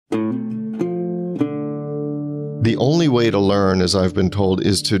the only way to learn, as I've been told,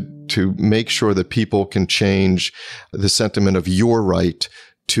 is to make sure that people can change the sentiment of you're right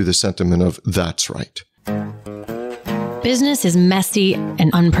to the sentiment of that's right. Business is messy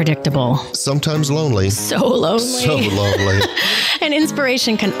and unpredictable. Sometimes lonely. So lonely. So lonely. And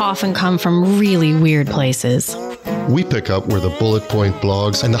inspiration can often come from really weird places. We pick up where the bullet point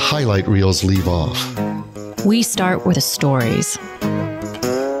blogs and the highlight reels leave off. We start with the stories.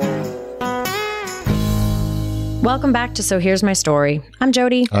 Welcome back to So Here's My Story. I'm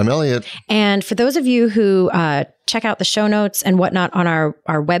Jody. I'm Elliot. And for those of you who check out the show notes and whatnot on our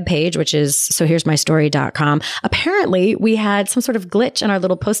webpage, which is sohere'smystory.com, apparently we had some sort of glitch in our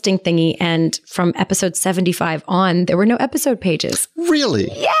little posting thingy. And from episode 75 on, there were no episode pages.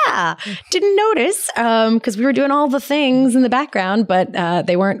 Really? Yeah. Didn't notice because we were doing all the things in the background, but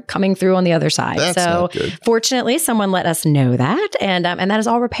they weren't coming through on the other side. That's not good. Fortunately, someone let us know that. And that is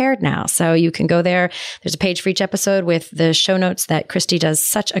all repaired now. So you can go there. There's a page for each episode with the show notes that Christy does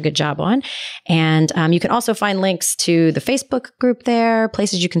such a good job on. And you can also find links to the Facebook group there,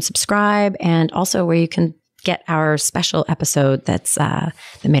 places you can subscribe, and also where you can get our special episode that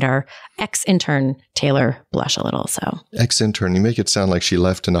made our ex-intern Taylor blush a little. So ex-intern, you make it sound like she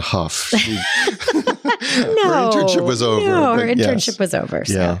left in a huff. No, her internship was over. No, her internship was over.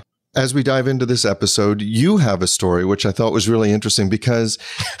 So. Yeah. As we dive into this episode, you have a story which I thought was really interesting because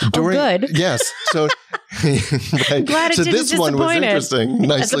during good. Yes, so right. Glad it so didn't this one was interesting,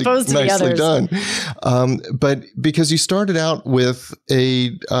 nicely done. But because you started out with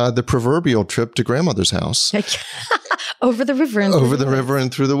the proverbial trip to grandmother's house. Over the river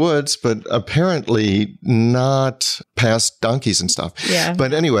and through the woods, but apparently not past donkeys and stuff. Yeah.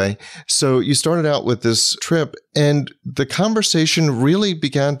 But anyway, so you started out with this trip and the conversation really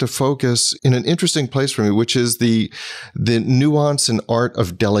began to focus in an interesting place for me, which is the nuance and art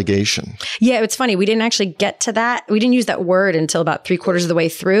of delegation. Yeah, it's funny. We didn't actually get to that. We didn't use that word until about 3/4 of the way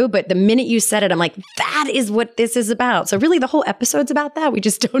through. But the minute you said it, I'm like, that is what this is about. So really the whole episode's about that.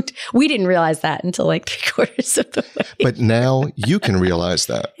 We didn't realize that until like 3/4 of the way. But now you can realize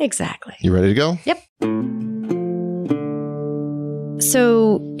that. Exactly. You ready to go? Yep.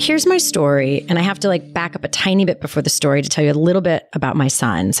 So here's my story. And I have to back up a tiny bit before the story to tell you a little bit about my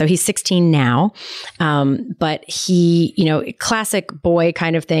son. So he's 16 now. But he, classic boy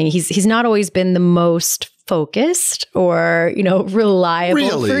kind of thing. He's not always been the most focused or,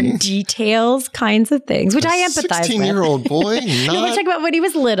 reliable for details kinds of things, which I empathize with. 16-year-old boy? No, we're talking about when he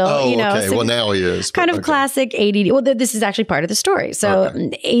was little. Okay. So well, now he is. Kind of classic ADD. Well, this is actually part of the story. So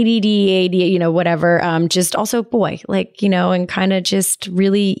ADD, whatever. Just also boy, and kind of just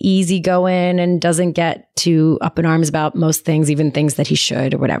really easygoing and doesn't get too up in arms about most things, even things that he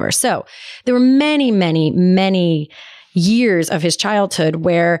should or whatever. So there were many, many, many years of his childhood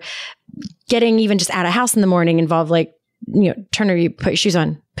where getting even just out of house in the morning involved Turner, you put your shoes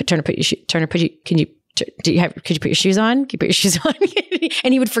on. Turner, could you put your shoes on? Can you put your shoes on?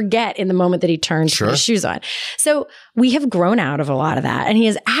 And he would forget in the moment that he turned to put his shoes on. So we have grown out of a lot of that. And he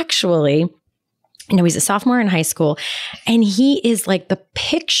is actually, he's a sophomore in high school and he is like the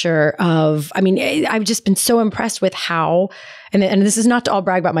picture of, I've just been so impressed with how, and this is not to all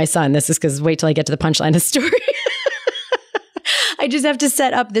brag about my son. This is because wait till I get to the punchline of the story. I just have to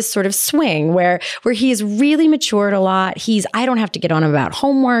set up this sort of swing where he has really matured a lot. I don't have to get on him about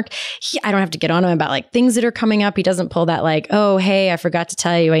homework. I don't have to get on him about things that are coming up. He doesn't pull that oh, hey, I forgot to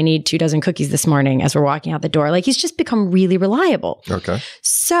tell you I need 2 dozen cookies this morning as we're walking out the door. He's just become really reliable. Okay.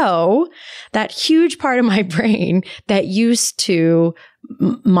 So that huge part of my brain that used to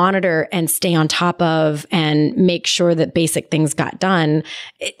monitor and stay on top of and make sure that basic things got done,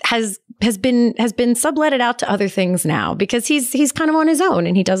 it has been subletted out to other things now because he's kind of on his own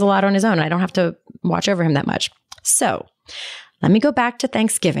and he does a lot on his own. I don't have to watch over him that much. So let me go back to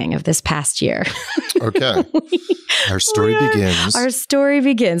Thanksgiving of this past year. Okay. Our story begins. Our story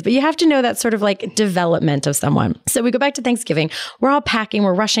begins. But you have to know that sort of development of someone. So we go back to Thanksgiving. We're all packing.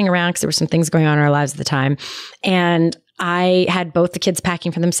 We're rushing around because there were some things going on in our lives at the time. And I had both the kids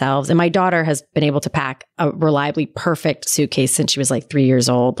packing for themselves. And my daughter has been able to pack a reliably perfect suitcase since she was 3 years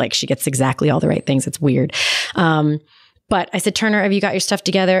old. She gets exactly all the right things. It's weird. But I said, Turner, have you got your stuff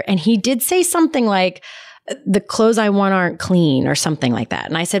together? And he did say something like, the clothes I want aren't clean or something like that.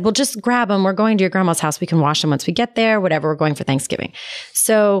 And I said, well, just grab them. We're going to your grandma's house. We can wash them once we get there, whatever. We're going for Thanksgiving.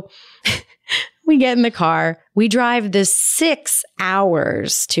 So we get in the car. We drive the 6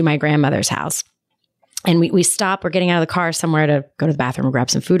 hours to my grandmother's house. And we stop. We're getting out of the car somewhere to go to the bathroom or grab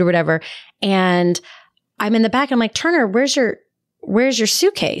some food or whatever. And I'm in the back. And I'm like, Turner, where's your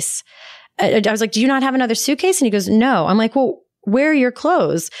suitcase? I was like, do you not have another suitcase? And he goes, no. I'm like, well, where are your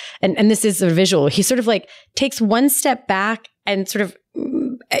clothes? And this is a visual. He sort of like takes one step back and sort of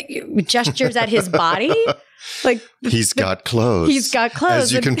gestures at his body. Like he's got clothes. He's got clothes.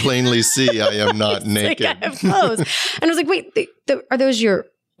 As you can plainly see, I am not naked. Like, I have clothes. And I was like, wait, are those your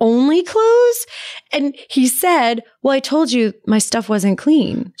only clothes? And he said, well, I told you my stuff wasn't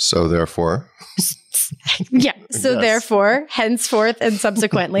clean. So therefore. Yeah. So Yes. therefore, henceforth and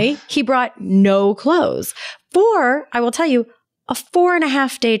subsequently, he brought no clothes for, I will tell you, a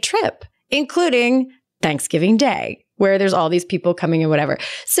 4.5-day trip, including Thanksgiving Day, where there's all these people coming and whatever.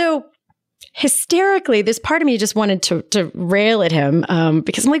 So hysterically, this part of me just wanted to rail at him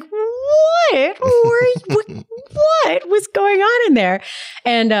because I'm like, what was going on in there?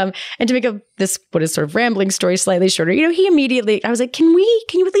 And to make this what is sort of rambling story slightly shorter, he immediately, I was like, can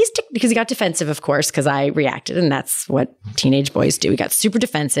you at least because he got defensive, of course, because I reacted, and that's what teenage boys do. He got super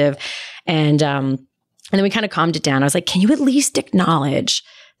defensive, and then we kind of calmed it down. I was like, can you at least acknowledge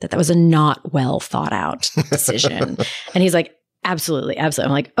that was a not well thought out decision? And he's like, absolutely. Absolutely.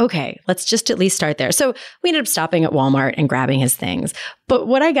 I'm like, okay, let's just at least start there. So we ended up stopping at Walmart and grabbing his things. But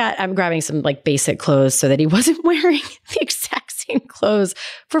what I got, I'm grabbing some like basic clothes so that he wasn't wearing the exact same clothes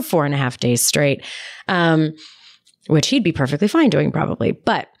for 4.5 days straight, which he'd be perfectly fine doing probably.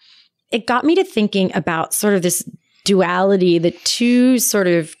 But it got me to thinking about sort of this duality, the two sort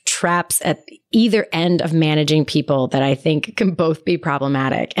of traps at either end of managing people that I think can both be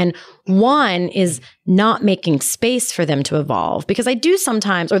problematic. And one is not making space for them to evolve, because I do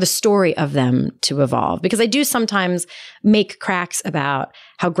sometimes, or the story of them to evolve, because I do sometimes make cracks about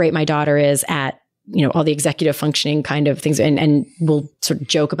how great my daughter is at, all the executive functioning kind of things, and we'll sort of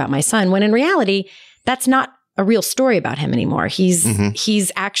joke about my son, when in reality, that's not a real story about him anymore.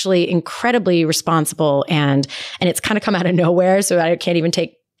 He's actually incredibly responsible, and it's kind of come out of nowhere. So I can't even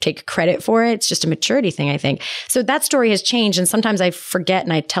take credit for it. It's just a maturity thing, I think. So that story has changed. And sometimes I forget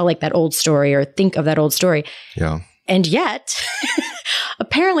and I tell like that old story or think of that old story. Yeah. And yet,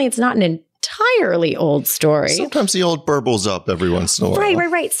 apparently it's not an entirely old story. Sometimes the old burbles up every once in a while.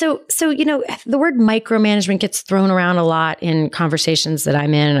 Right. So the word micromanagement gets thrown around a lot in conversations that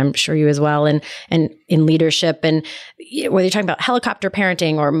I'm in, and I'm sure you as well, and in leadership, and whether you're talking about helicopter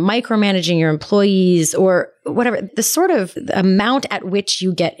parenting or micromanaging your employees or whatever, the sort of amount at which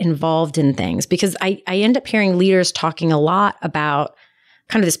you get involved in things. Because I end up hearing leaders talking a lot about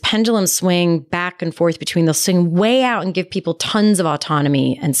kind of this pendulum swing back and forth between they'll swing way out and give people tons of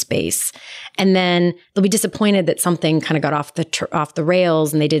autonomy and space. And then they'll be disappointed that something kind of got off the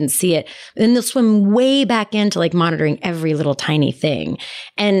rails and they didn't see it. And then they'll swim way back into like monitoring every little tiny thing.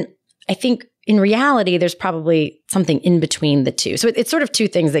 And I think in reality, there's probably something in between the two. So it's sort of two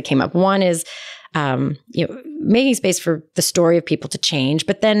things that came up. One is, making space for the story of people to change,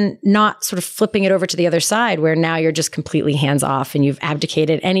 but then not sort of flipping it over to the other side where now you're just completely hands off and you've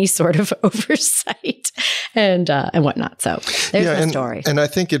abdicated any sort of oversight and whatnot. So there's the story. And I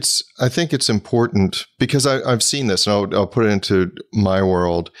think it's important because I've seen this, and I'll put it into my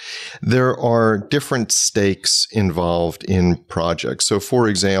world. There are different stakes involved in projects. So for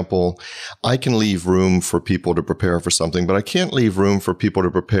example, I can leave room for people to prepare for something, but I can't leave room for people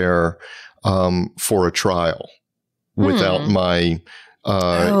to prepare for a trial without my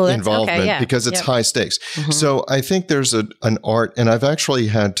involvement, because it's high stakes. Mm-hmm. So I think there's an art, and I've actually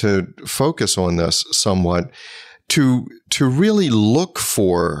had to focus on this somewhat to really look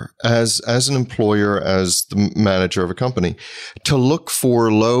for, as an employer, as the manager of a company, to look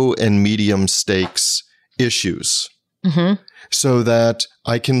for low and medium stakes issues. Mm-hmm. So that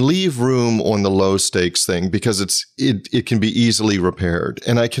I can leave room on the low stakes thing because it can be easily repaired.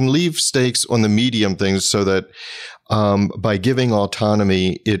 And I can leave stakes on the medium things so that by giving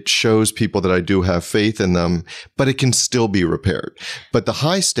autonomy, it shows people that I do have faith in them, but it can still be repaired. But the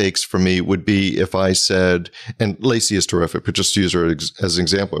high stakes for me would be if I said, and Lacey is terrific, but just use her as an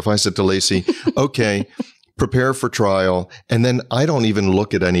example. If I said to Lacey, okay, prepare for trial, and then I don't even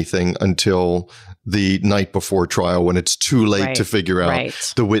look at anything until the night before trial when it's too late to figure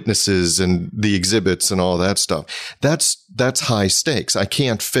out the witnesses and the exhibits and all that stuff. That's high stakes. I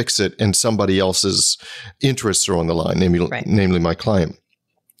can't fix it, and somebody else's interests are on the line, namely my client.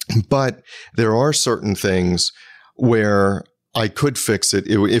 But there are certain things where I could fix it.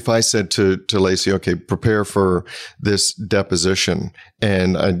 If I said to Lacey, okay, prepare for this deposition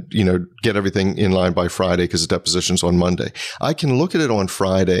and get everything in line by Friday because the deposition's on Monday. I can look at it on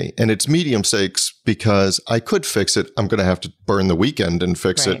Friday and it's medium stakes because I could fix it. I'm going to have to burn the weekend and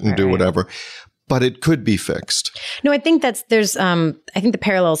fix it and do whatever. But it could be fixed. No, I think I think the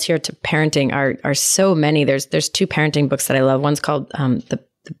parallels here to parenting are so many. There's two parenting books that I love. One's called, the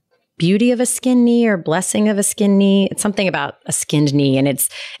beauty of a skinned knee or blessing of a skinned knee. It's something about a skinned knee, and it's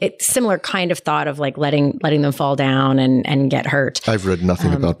similar kind of thought of like letting them fall down and get hurt. I've read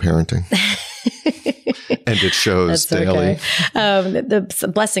nothing about parenting. And it shows daily. Okay.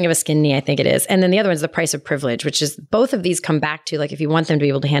 The blessing of a skinned knee, I think it is. And then the other one's the price of privilege, which is both of these come back to, like, if you want them to be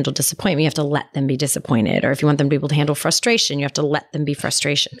able to handle disappointment, you have to let them be disappointed. Or if you want them to be able to handle frustration, you have to let them be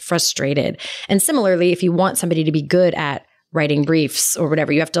frustrated. And similarly, if you want somebody to be good at writing briefs or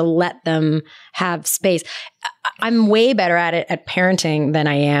whatever, you have to let them have space. I'm way better at it at parenting than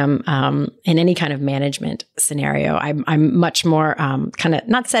I am in any kind of management scenario. I'm much more kind of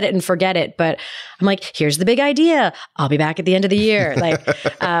not set it and forget it, but I'm like, here's the big idea. I'll be back at the end of the year. Like,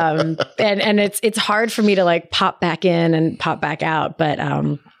 and it's hard for me to like pop back in and pop back out. But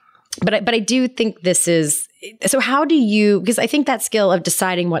I do think this is, so how do you, because I think that skill of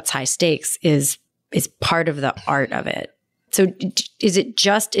deciding what's high stakes is part of the art of it. So is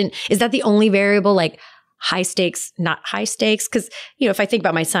that the only variable, like high stakes, not high stakes? Because, if I think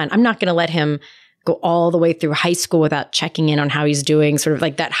about my son, I'm not going to let him go all the way through high school without checking in on how he's doing, sort of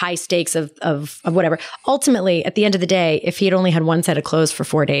like that high stakes of whatever. Ultimately, at the end of the day, if he had only had one set of clothes for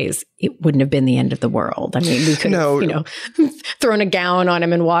 4 days, it wouldn't have been the end of the world. I mean, we could have, thrown a gown on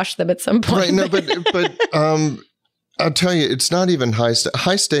him and washed them at some point. Right. No, but I'll tell you, it's not even high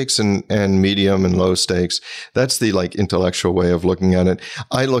stakes and medium and low stakes. That's the like intellectual way of looking at it.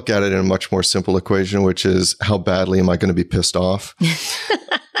 I look at it in a much more simple equation, which is how badly am I going to be pissed off?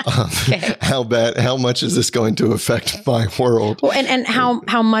 Okay. How much is this going to affect my world? Well, and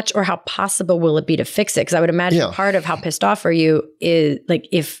how much or how possible will it be to fix it? Because I would imagine part of how pissed off are you is like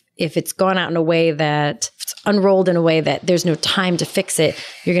if it's gone out in a way that it's unrolled in a way that there's no time to fix it,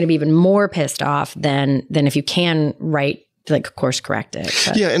 you're going to be even more pissed off than if you can course correct it.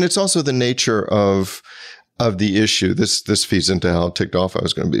 But. Yeah, and it's also the nature of the issue. This feeds into how ticked off I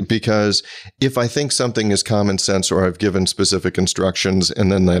was going to be, because if I think something is common sense or I've given specific instructions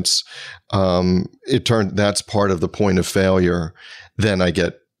and then that's part of the point of failure, then I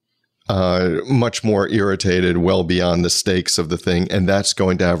get much more irritated, well beyond the stakes of the thing. And that's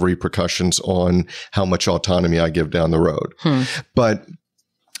going to have repercussions on how much autonomy I give down the road. But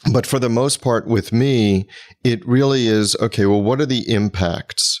for the most part with me, it really is, okay, well, what are the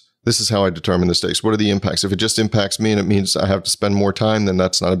impacts? This is how I determine the stakes. What are the impacts? If it just impacts me and it means I have to spend more time, then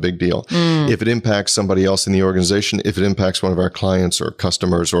that's not a big deal. If it impacts somebody else in the organization, if it impacts one of our clients or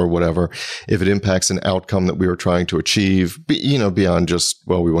customers or whatever, if it impacts an outcome that we were trying to achieve, beyond just,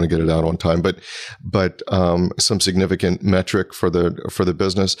 well, we want to get it out on time, but some significant metric for the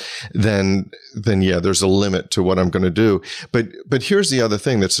business, then yeah, there's a limit to what I'm going to do. But here's the other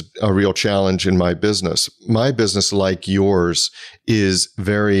thing that's a real challenge in my business. My business, like yours, is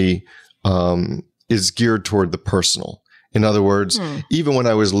is geared toward the personal. In other words, even when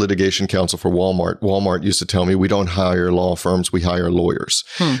I was litigation counsel for Walmart used to tell me, we don't hire law firms, we hire lawyers.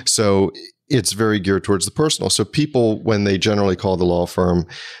 So it's very geared towards the personal. So people, when they generally call the law firm,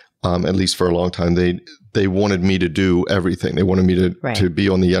 at least for a long time, they wanted me to do everything. They wanted me to be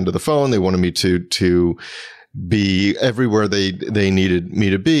on the end of the phone. They wanted me to be everywhere they needed me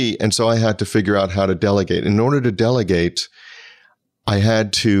to be. And so I had to figure out how to delegate. In order to delegate, I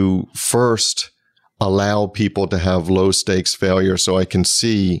had to first allow people to have low stakes failure so I can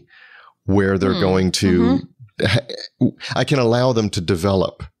see where they're going to, I can allow them to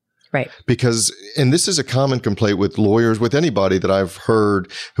develop. Right. Because, and this is a common complaint with lawyers, with anybody that I've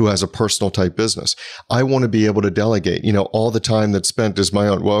heard who has a personal type business. I want to be able to delegate, all the time that's spent is my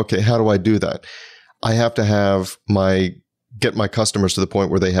own. Well, okay, how do I do that? I have to get my customers to the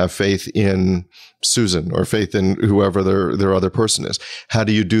point where they have faith in Susan or faith in whoever their other person is. How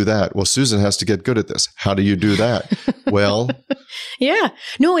do you do that? Well, Susan has to get good at this. How do you do that? Well, yeah,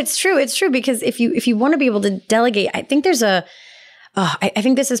 no, it's true. It's true, because if you want to be able to delegate, I think there's I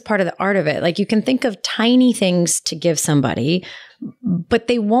think this is part of the art of it. Like, you can think of tiny things to give somebody, but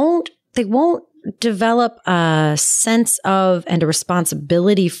they won't develop a sense of and a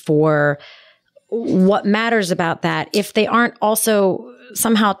responsibility for what matters about that if they aren't also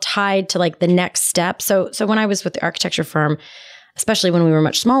somehow tied to like the next step. So when I was with the architecture firm, especially when we were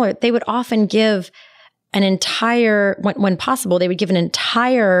much smaller, they would often give an entire, when possible, they would give an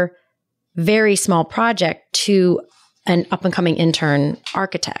entire very small project to an up and coming intern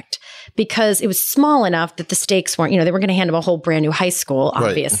architect. because it was small enough that the stakes weren't, they were going to hand him a whole brand new high school,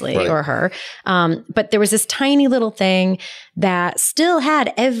 obviously, or her. But there was this tiny little thing that still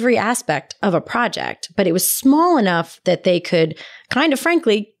had every aspect of a project, but it was small enough that they could kind of,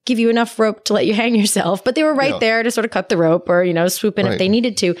 frankly, give you enough rope to let you hang yourself, but they were right there to sort of cut the rope or, swoop in if they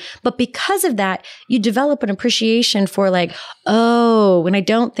needed to. But because of that, you develop an appreciation for like, oh, when I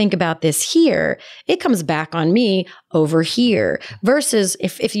don't think about this here, it comes back on me over here. Versus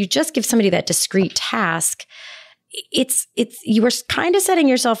if you just give somebody that discrete task, you were kind of setting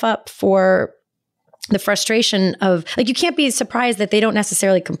yourself up for the frustration of like, you can't be surprised that they don't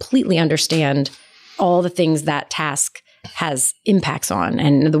necessarily completely understand all the things that task has impacts on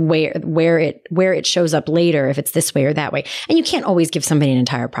and the where it shows up later, if it's this way or that way. And you can't always give somebody an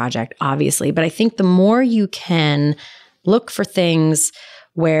entire project, obviously, but I think the more you can look for things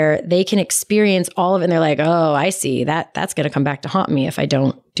where they can experience all of it and they're like, oh, I see that's going to come back to haunt me if I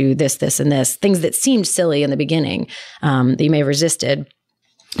don't do this, this, and this, things that seemed silly in the beginning, that you may have resisted.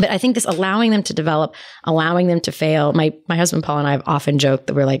 But I think this allowing them to develop, allowing them to fail. My husband Paul and I have often joked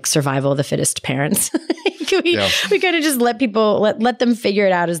that we're like survival of the fittest parents. we kind of just let people let them figure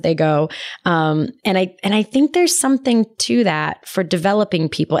it out as they go. And I think there's something to that for developing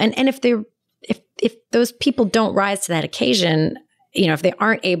people. And if those people don't rise to that occasion, if they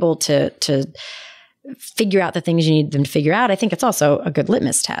aren't able to figure out the things you need them to figure out, I think it's also a good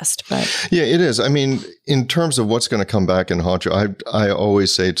litmus test. But yeah, it is. I mean, in terms of what's going to come back and haunt you, I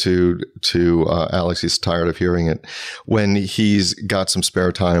always say to Alex, he's tired of hearing it, when he's got some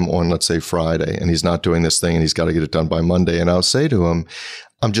spare time on, let's say, Friday, and he's not doing this thing and he's got to get it done by Monday. And I'll say to him,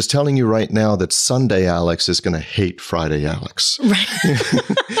 I'm just telling you right now that Sunday Alex is going to hate Friday Alex. Right.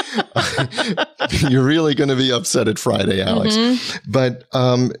 You're really going to be upset at Friday Alex. Mm-hmm. But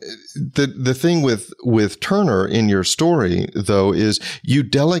the thing with Turner in your story, though, is you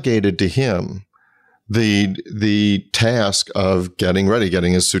delegated to him the task of getting ready,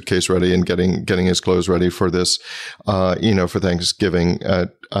 getting his suitcase ready and getting his clothes ready for this, for Thanksgiving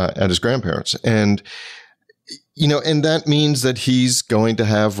at his grandparents. And and that means that he's going to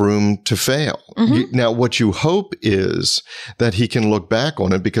have room to fail. Mm-hmm. Now, what you hope is that he can look back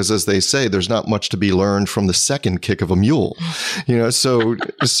on it because, as they say, there's not much to be learned from the second kick of a mule. So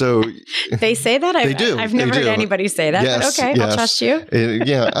they say that. They do. I've never heard anybody say that. Yes, but okay, yes. I'll trust you.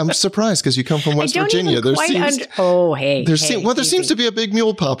 I'm surprised because you come from West Virginia. There seems to be a big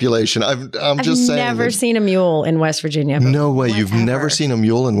mule population. I've just saying. I've never seen a mule in West Virginia. No way. You've never seen a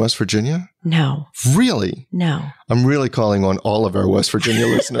mule in West Virginia? No. Really? No. I'm really calling on all of our West Virginia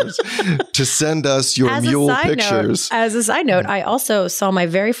listeners to send us your mule pictures. As a side note, I also saw my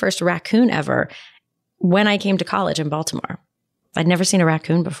very first raccoon ever when I came to college in Baltimore. I'd never seen a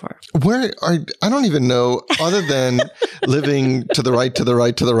raccoon before. I don't even know, other than living to the right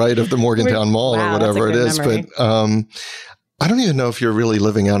of the Morgantown Mall or whatever it is. Memory. But I don't even know if you're really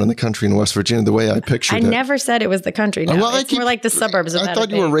living out in the country in West Virginia the way I pictured it. I never said it was the country. No, it's more like the suburbs of that. I thought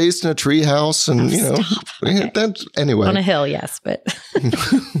you were raised in a tree house and, Okay. That's anyway. On a hill, yes, but.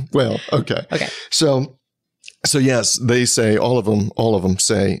 Well, okay. Okay. So yes, they say, all of them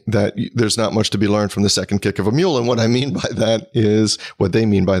say that there's not much to be learned from the second kick of a mule. And what they mean by that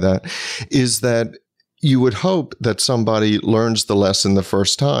is that you would hope that somebody learns the lesson the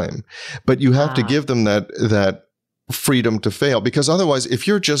first time, but you have to give them that freedom to fail, because otherwise, if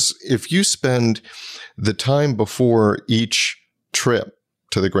you spend the time before each trip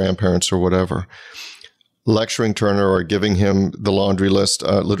to the grandparents or whatever, lecturing Turner or giving him the laundry list,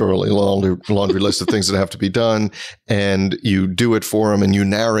 literally laundry list of things that have to be done, and you do it for him and you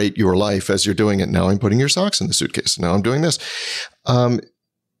narrate your life as you're doing it. Now I'm putting your socks in the suitcase. Now I'm doing this.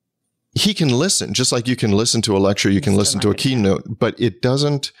 He can listen, just like you can listen to a lecture, you can listen to a keynote, but it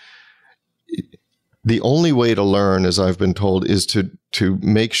doesn't. The only way to learn, as I've been told, is to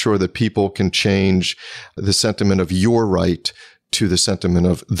make sure that people can change the sentiment of you're right to the sentiment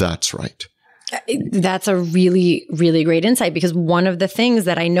of that's right. That's a really, really great insight, because one of the things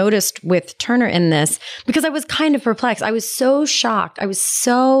that I noticed with Turner in this, because I was kind of perplexed, I was so shocked.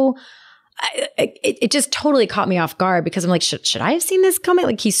 It just totally caught me off guard, because I'm like, should I have seen this coming?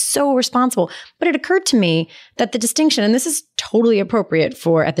 Like, he's so responsible. But it occurred to me that the distinction, and this is totally appropriate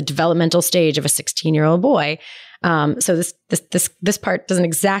for at the developmental stage of a 16-year-old boy. So this part doesn't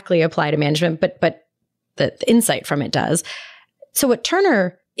exactly apply to management, but the insight from it does. So what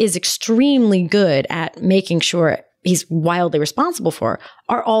Turner is extremely good at making sure he's wildly responsible for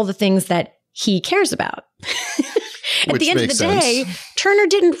are all the things that he cares about. At the end of the day, Turner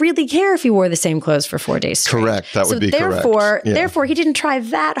didn't really care if he wore the same clothes for 4 days straight. Correct. That would be correct. Therefore, he didn't try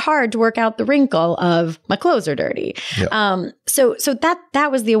that hard to work out the wrinkle of my clothes are dirty. Yep. So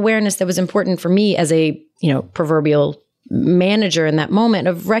that was the awareness that was important for me as a, proverbial manager in that moment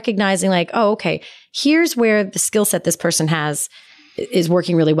of recognizing like, oh, okay, here's where the skill set this person has is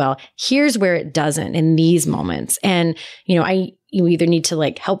working really well. Here's where it doesn't in these moments. And, you either need to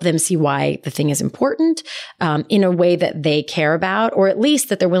like help them see why the thing is important in a way that they care about, or at least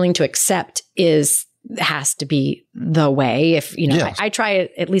that they're willing to accept has to be the way. If, yes. I try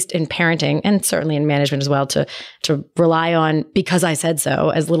at least in parenting and certainly in management as well to rely on because I said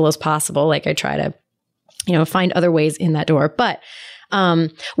so as little as possible. Like I try to, find other ways in that door. But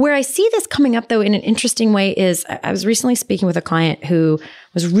where I see this coming up though in an interesting way is I was recently speaking with a client who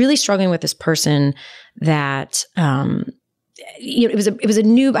was really struggling with this person that, it was a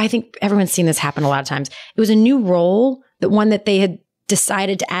new, I think everyone's seen this happen a lot of times. It was a new role, that they had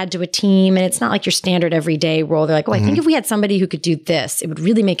decided to add to a team. And it's not like your standard everyday role. They're like, I think if we had somebody who could do this, it would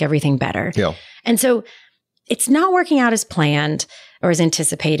really make everything better. Yeah. And so it's not working out as planned or as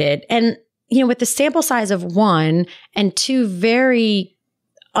anticipated. And, with the sample size of 1 and 2 very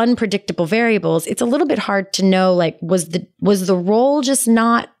unpredictable variables, it's a little bit hard to know, like, was the role just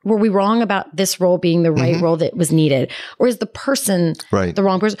not, were we wrong about this role being the right role that was needed? Or is the person the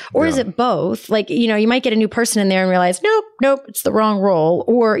wrong person? Or is it both? Like, you might get a new person in there and realize, nope, it's the wrong role.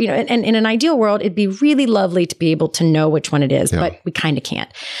 Or, and in an ideal world, it'd be really lovely to be able to know which one it is, but we kind of can't.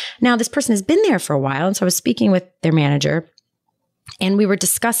 Now, this person has been there for a while. And so I was speaking with their manager and we were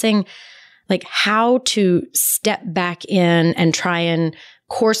discussing like how to step back in and try and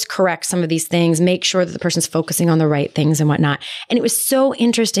course correct some of these things, make sure that the person's focusing on the right things and whatnot. And it was so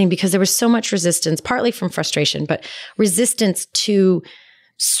interesting because there was so much resistance, partly from frustration, but resistance to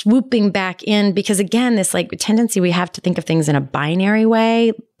swooping back in because again, this like tendency we have to think of things in a binary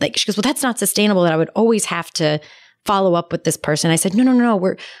way. Like she goes, well, that's not sustainable that I would always have to follow up with this person. I said, no,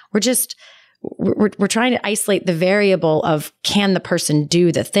 we're trying to isolate the variable of can the person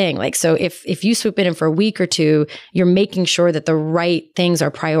do the thing? Like, so if you swoop in for a week or two, you're making sure that the right things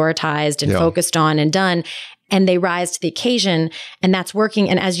are prioritized and focused on and done, and they rise to the occasion and that's working.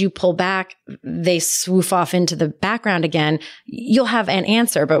 And as you pull back, they swoof off into the background again, you'll have an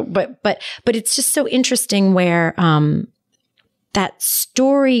answer. But it's just so interesting where, that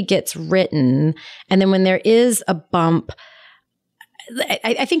story gets written. And then when there is a bump,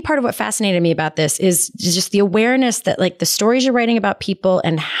 I think part of what fascinated me about this is just the awareness that like the stories you're writing about people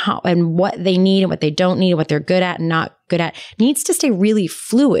and how and what they need and what they don't need and what they're good at and not good at needs to stay really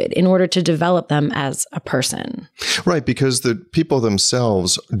fluid in order to develop them as a person. Right, because the people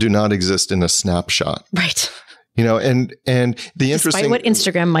themselves do not exist in a snapshot. Right. And the interesting, despite what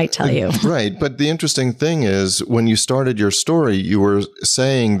Instagram might tell you. Right. But the interesting thing is when you started your story, you were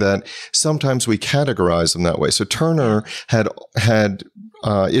saying that sometimes we categorize them that way. So Turner had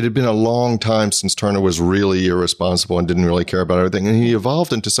it had been a long time since Turner was really irresponsible and didn't really care about everything. And he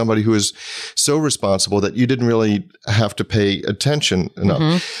evolved into somebody who is so responsible that you didn't really have to pay attention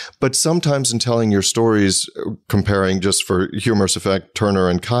enough. But sometimes in telling your stories, comparing just for humorous effect, Turner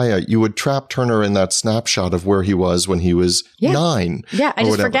and Kaya, you would trap Turner in that snapshot of where he was when he was 9. Yeah, I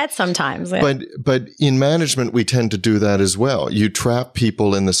just forget sometimes. Yeah. But in management, we tend to do that as well. You trap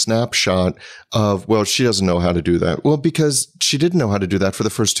people in the snapshot of, well, she doesn't know how to do that. Well, because she didn't know how to do that for the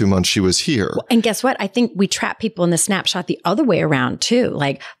first 2 months she was here. And guess what? I think we trap people in the snapshot the other way around too.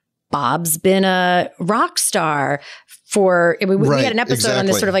 Like Bob's been a rock star for, we had an episode on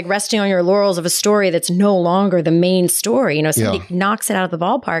this sort of like resting on your laurels of a story that's no longer the main story. Somebody knocks it out of the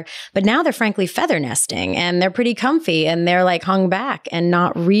ballpark, but now they're frankly feather nesting and they're pretty comfy and they're like hung back and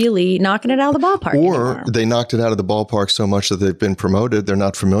not really knocking it out of the ballpark anymore. They knocked it out of the ballpark so much that they've been promoted. They're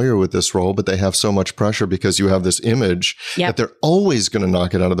not familiar with this role, but they have so much pressure because you have this image that they're always going to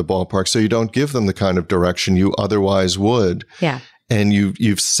knock it out of the ballpark. So you don't give them the kind of direction you otherwise would. Yeah. And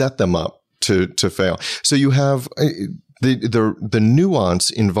you've set them up to fail. So you have the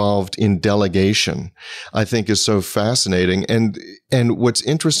nuance involved in delegation, I think, is so fascinating. And what's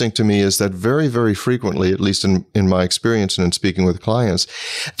interesting to me is that very, very frequently, at least in my experience and in speaking with clients,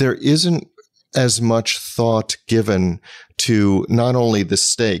 there isn't as much thought given to not only the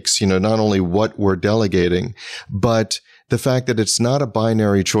stakes, not only what we're delegating, but the fact that it's not a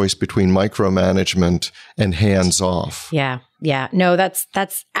binary choice between micromanagement and hands off. Yeah. Yeah, no, that's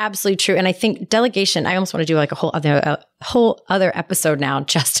absolutely true. And I think delegation, I almost want to do like a whole other episode now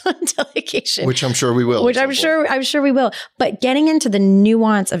just on delegation. Which I'm sure we will. I'm sure we will. But getting into the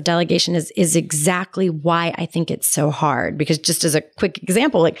nuance of delegation is exactly why I think it's so hard. Because just as a quick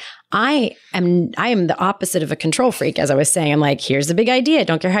example, like I am the opposite of a control freak, as I was saying. I'm like, here's the big idea.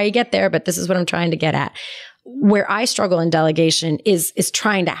 Don't care how you get there, but this is what I'm trying to get at. Where I struggle in delegation is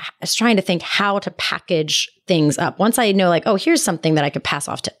trying to think how to package things up. Once I know, like, oh, here's something that I could pass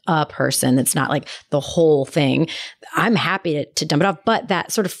off to a person that's not like the whole thing, I'm happy to dump it off. But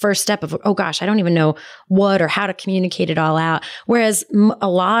that sort of first step of, oh gosh, I don't even know what or how to communicate it all out. Whereas a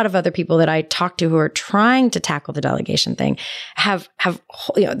lot of other people that I talk to who are trying to tackle the delegation thing have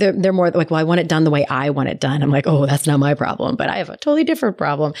they're more like, well, I want it done the way I want it done. I'm like, oh, that's not my problem, but I have a totally different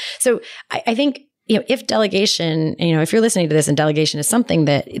problem. So I think, if delegation, if you're listening to this and delegation is something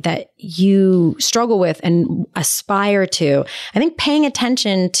that you struggle with and aspire to, I think paying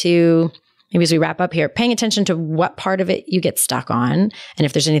attention to, maybe as we wrap up here, paying attention to what part of it you get stuck on, and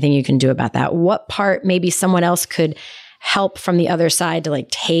if there's anything you can do about that, what part maybe someone else could help from the other side to like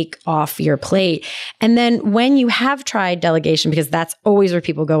take off your plate. And then when you have tried delegation, because that's always where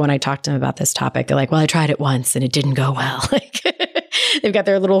people go when I talk to them about this topic, they're like, well, I tried it once and it didn't go well. Like they've got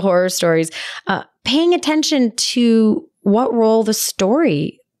their little horror stories. Paying attention to what role the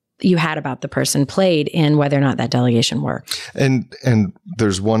story you had about the person played in whether or not that delegation worked. And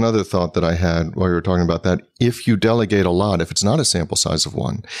there's one other thought that I had while you were talking about that. If you delegate a lot, if it's not a sample size of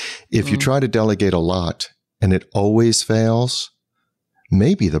one, if you try to delegate a lot and it always fails,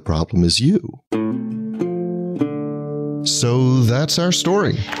 maybe the problem is you. So that's our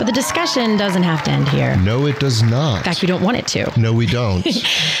story. But the discussion doesn't have to end here. No, it does not. In fact, we don't want it to. No, we don't.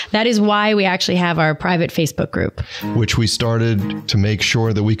 That is why we actually have our private Facebook group, which we started to make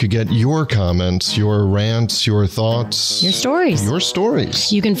sure that we could get your comments, your rants, your thoughts, your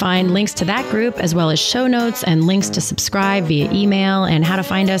stories. You can find links to that group as well as show notes and links to subscribe via email and how to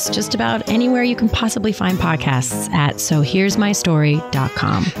find us just about anywhere you can possibly find podcasts at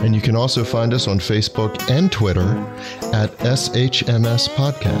sohere'smystory.com. And you can also find us on Facebook and Twitter at SHMS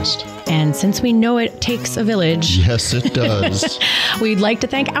Podcast. And since we know it takes a village. Yes, it does. We'd like to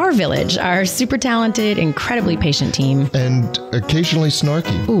thank our village, our super talented, incredibly patient team. And occasionally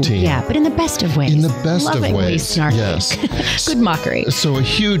snarky team. Yeah, but in the best of ways. In the best of ways. Snarky. Yes. Good mockery. So a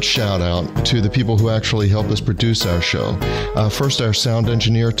huge shout out to the people who actually help us produce our show. First, our sound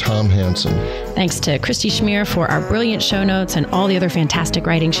engineer, Tom Hansen. Thanks to Christy Schmier for our brilliant show notes and all the other fantastic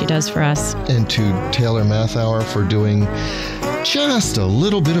writing she does for us. And to Taylor Mathauer for doing just a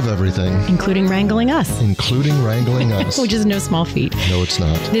little bit of everything. Including wrangling us. Which is no small feat. No, it's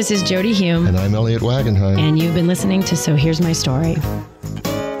not. This is Jody Hume. And I'm Elliot Wagenheim. And you've been listening to So Here's My Story.